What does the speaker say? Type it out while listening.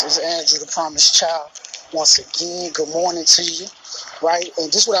is Andrew, the Promised Child. Once again, good morning to you, right? And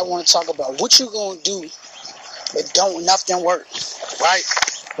this is what I want to talk about. What you gonna do if don't nothing work, right?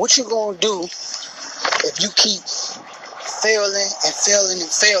 What you gonna do if you keep failing and failing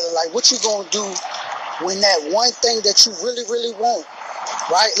and failing? Like, what you gonna do when that one thing that you really, really want,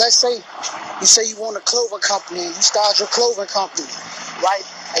 right? Let's say you want a clothing company and you start your clothing company, right?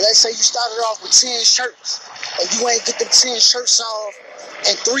 And let's say you started off with 10 shirts and you ain't get them 10 shirts off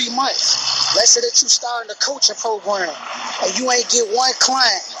in 3 months. Let's say that you started a coaching program and you ain't get one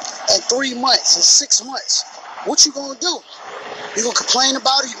client in 3 months, in 6 months. What you gonna do? You gonna complain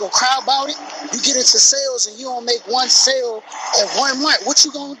about it? You gonna cry about it? You get into sales and you don't make one sale in 1 month. What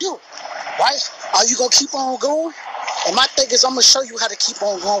you gonna do? Right? Are you gonna keep on going? And my thing is, I'm gonna show you how to keep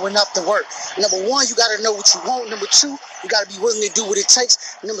on going with nothing work. Number one, you gotta know what you want. Number two, you gotta be willing to do what it takes.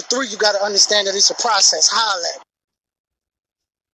 Number three, you gotta understand that it's a process. Holla at me.